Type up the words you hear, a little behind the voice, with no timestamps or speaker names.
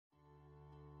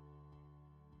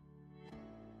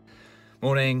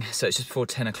Morning, so it's just before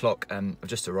 10 o'clock. I've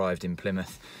just arrived in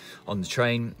Plymouth on the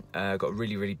train. Got a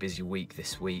really busy week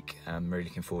this week. I'm really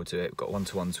looking forward to it. Got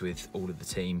one-to-ones with all of the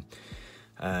team,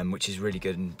 which is really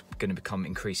good and going to become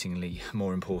increasingly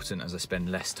more important as I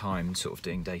spend less time sort of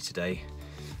doing day-to-day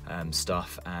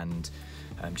stuff, and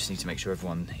just need to make sure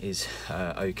everyone is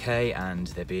okay and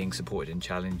they're being supported and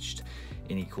challenged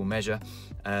in equal measure.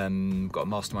 Got a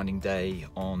masterminding day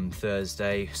on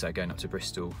Thursday, so going up to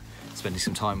Bristol, spending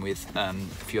some time with a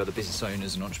few other business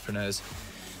owners and entrepreneurs,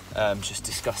 just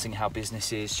discussing how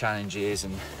business is, challenges,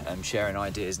 and sharing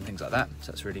ideas and things like that.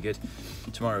 So that's really good.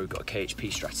 Tomorrow we've got a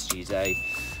KHP strategy day,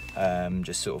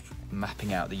 just sort of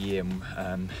mapping out the year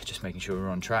and just making sure we're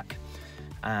on track.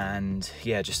 And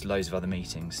yeah, just loads of other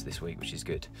meetings this week, which is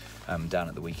good, down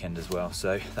at the weekend as well,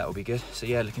 so that will be good. So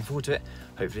yeah, looking forward to it.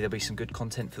 Hopefully there'll be some good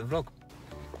content for the vlog.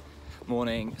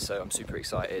 Morning, so I'm super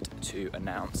excited to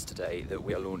announce today that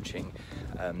we are launching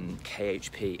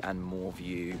KHP and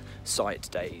Moorview site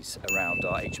days around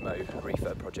our HMO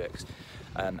refurb projects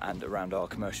and around our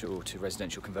commercial to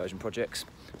residential conversion projects.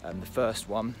 The first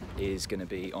one is going to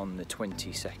be on the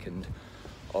 22nd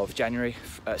of February,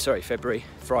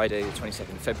 Friday the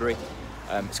 22nd of February.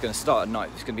 It's going to start at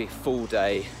night. It's going to be a full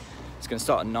day. It's going to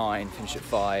start at 9, finish at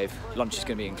 5. Lunch is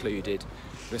going to be included.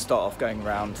 We're going to start off going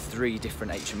around 3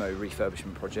 different HMO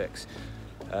refurbishment projects,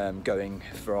 going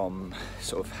from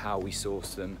sort of how we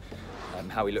source them,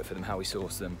 how we look for them, how we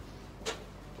source them,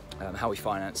 how we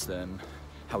finance them,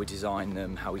 how we design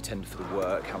them, how we tender for the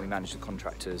work, how we manage the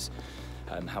contractors,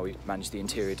 how we manage the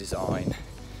interior design,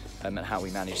 and how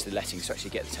we manage the lettings to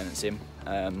actually get the tenants in,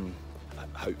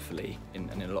 hopefully,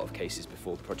 and in a lot of cases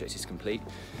before the project is complete.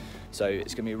 So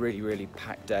it's going to be a really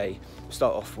packed day. We'll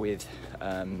start off with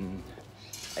a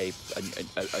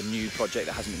new project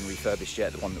that hasn't been refurbished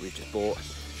yet, the one that we've just bought.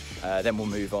 Then we'll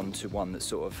move on to one that's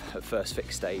sort of at first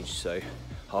fix stage, so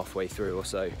halfway through or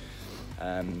so.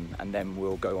 And then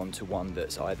we'll go on to one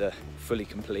that's either fully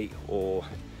complete or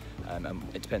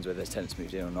it depends whether there's tenants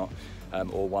moved in or not,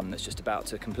 or one that's just about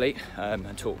to complete,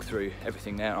 and talk through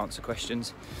everything there, answer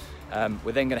questions.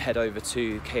 We're then going to head over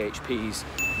to KHP's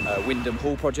Wyndham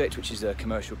Hall project, which is a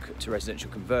commercial to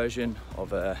residential conversion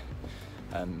of a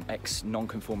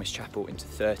ex-non-conformist chapel into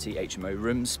 30 HMO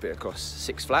rooms split across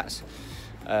 6 flats,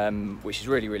 which is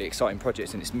really exciting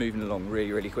project, and it's moving along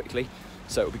really quickly.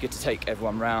 So it'll be good to take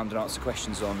everyone round and answer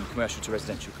questions on commercial to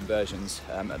residential conversions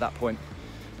at that point.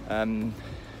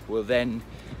 We'll then,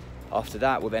 after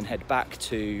that, we'll then head back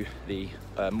to the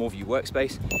Moorview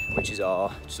workspace, which is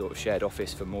our sort of shared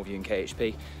office for Moorview and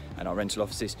KHP and our rental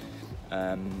offices.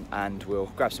 And we'll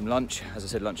grab some lunch. As I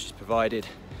said, lunch is provided,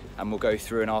 and we'll go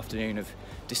through an afternoon of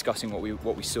discussing what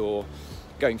we saw,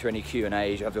 going through any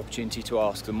Q&As. You have the opportunity to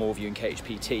ask the Moorview and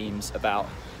KHP teams about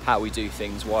how we do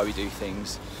things, why we do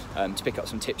things, to pick up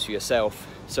some tips for yourself.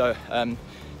 So it's going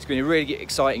to be a really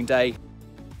exciting day.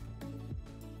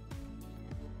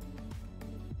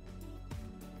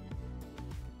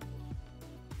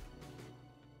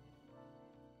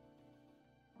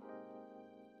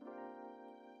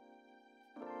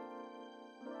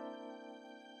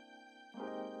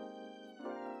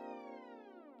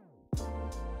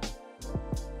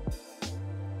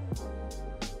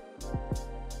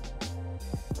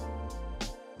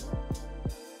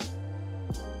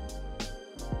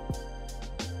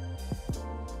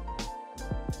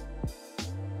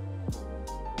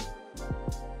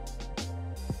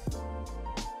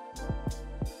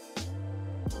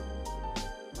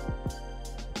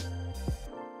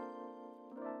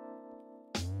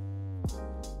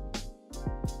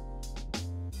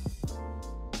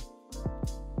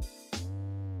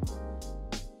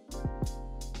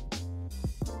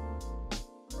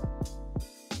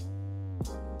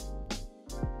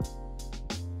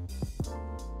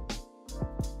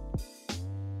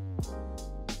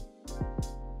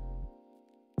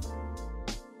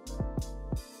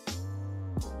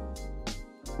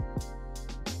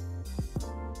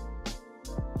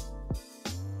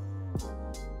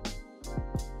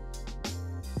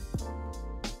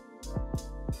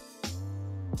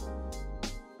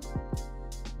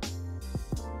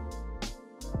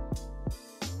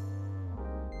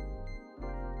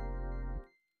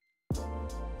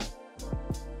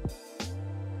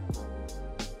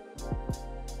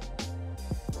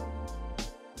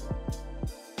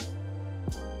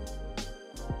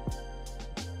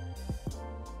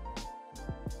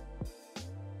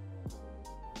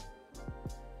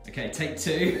 Okay, take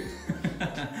 2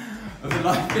 of the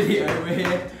live video. We're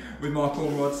here with Mark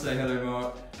Ormrod. Say hello,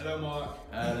 Mark. Hello, Mark.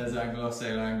 There's Anglos. Say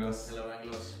hello, Anglos. Hello,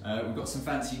 Anglos. We've got some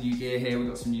fancy new gear here. We've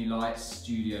got some new lights,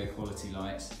 studio quality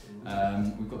lights.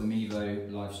 We've got the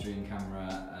Mevo live stream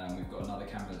camera. We've got another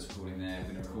camera that's recording there.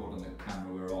 We're going to record on the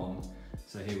camera we're on.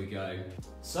 So here we go.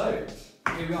 So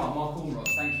here we are, Mark Ormrod.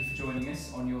 Thank you for joining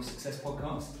us on your Success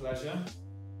Podcast. Pleasure.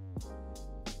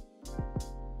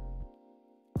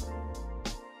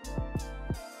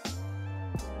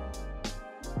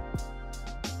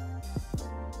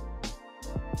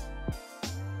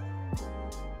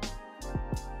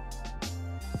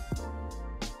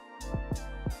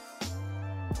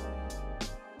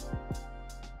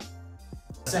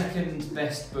 Second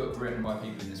best book written by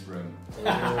people in this room.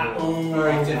 Oh,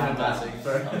 very diplomatic.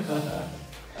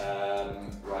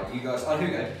 Right, you guys. Oh, here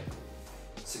we go.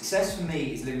 Success for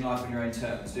me is living life on your own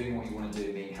terms, doing what you want to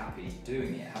do, being happy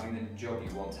doing it, having the job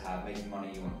you want to have, making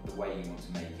money you want, the way you want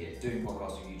to make it, doing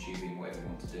podcasts or YouTubing, whatever you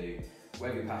want to do,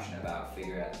 whatever you're passionate about,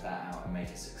 figure that out and make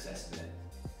a success of it.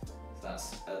 So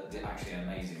that's actually an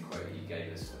amazing quote that you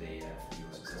gave us for your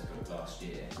success book last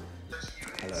year.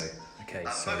 Hello. Okay,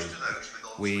 so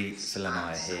Phil and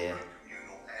I are here,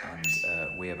 and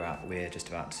we're just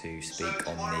about to speak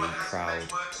on the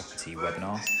CrowdProperty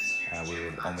webinar.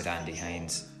 We're on with Andy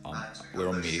Haynes. We're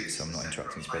on mute, so I'm not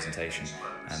interrupting his presentation.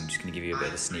 I'm just going to give you a bit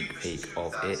of a sneak peek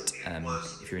of it.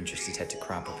 If you're interested, head to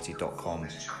CrowdProperty.com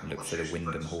and look for the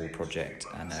Wyndham Hall project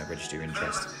and register your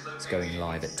interest. It's going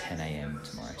live at 10 AM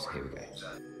tomorrow, so here we go.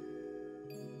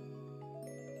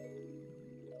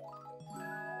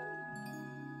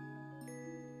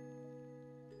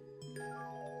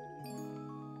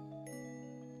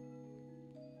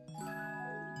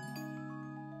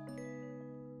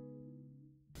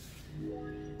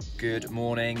 Good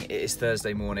morning, it is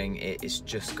Thursday morning, it is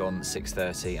just gone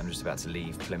 6:30. I'm just about to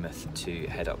leave Plymouth to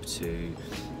head up to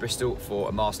Bristol for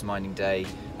a masterminding day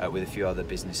with a few other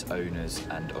business owners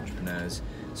and entrepreneurs,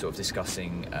 sort of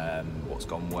discussing what's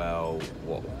gone well,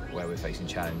 where we're facing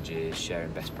challenges, sharing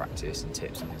best practice and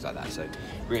tips and things like that. So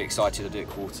really excited, I do it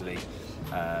quarterly.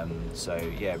 So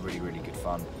yeah, really good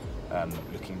fun.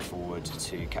 Looking forward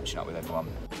to catching up with everyone.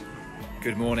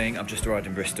 Good morning, I've just arrived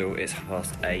in Bristol, it's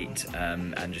 8:30,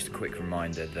 and just a quick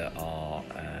reminder that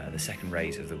the second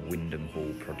raise of the Wyndham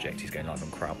Hall project is going live on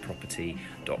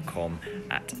CrowdProperty.com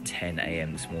at 10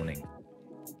 AM this morning.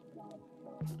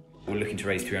 We're looking to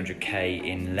raise 300k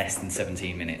in less than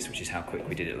 17 minutes, which is how quick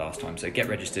we did it last time. So get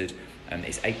registered,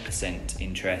 it's 8%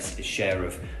 interest, it's share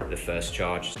of the first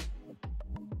charge.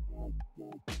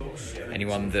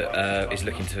 Anyone that is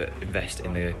looking to invest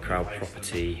in the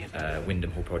CrowdProperty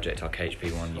Wyndham Hall project, our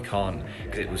KHP one, you can't,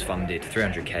 because it was funded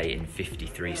 300k in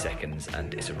 53 seconds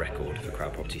and it's a record for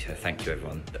CrowdProperty, so thank you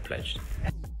everyone that pledged.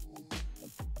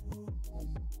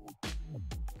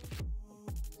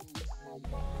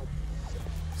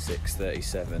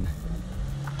 (6:37)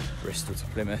 Bristol to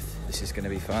Plymouth, this is going to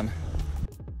be fun.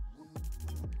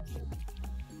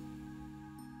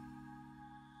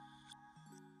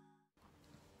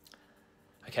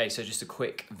 Okay, so just a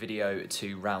quick video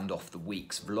to round off the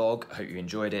week's vlog. I hope you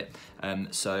enjoyed it.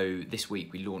 So this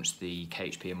week we launched the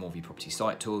KHP and Moorview property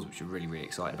site tours, which we're really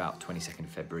excited about. 22nd of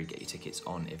February, get your tickets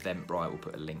on Eventbrite. We'll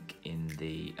put a link in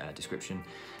the description.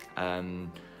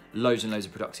 Loads and loads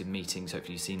of productive meetings.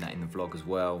 Hopefully you've seen that in the vlog as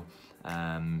well.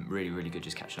 Really good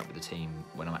just catching up with the team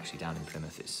when I'm actually down in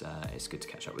Plymouth. It's good to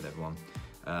catch up with everyone.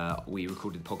 We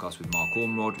recorded the podcast with Mark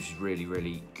Ormrod, which is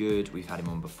really good. We've had him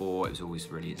on before. It was always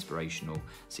really inspirational to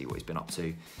see what he's been up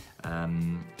to.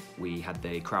 We had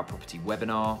the CrowdProperty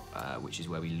webinar, which is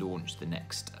where we launched the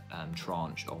next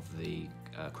tranche of the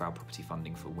CrowdProperty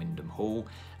funding for Wyndham Hall,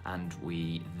 and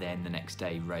we then the next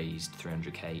day raised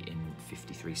 300k in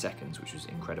 53 seconds, which was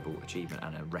an incredible achievement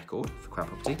and a record for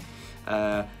CrowdProperty.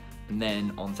 And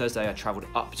then on Thursday I travelled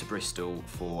up to Bristol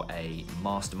for a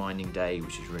masterminding day,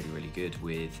 which is really good,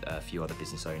 with a few other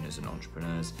business owners and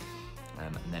entrepreneurs.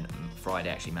 And then Friday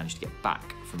I actually managed to get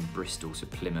back from Bristol to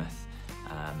Plymouth,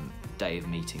 day of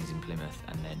meetings in Plymouth,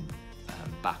 and then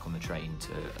back on the train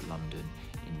to London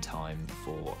in time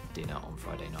for dinner on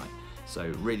Friday night.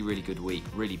 So really good week,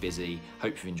 really busy.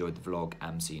 Hope you've enjoyed the vlog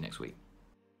and see you next week.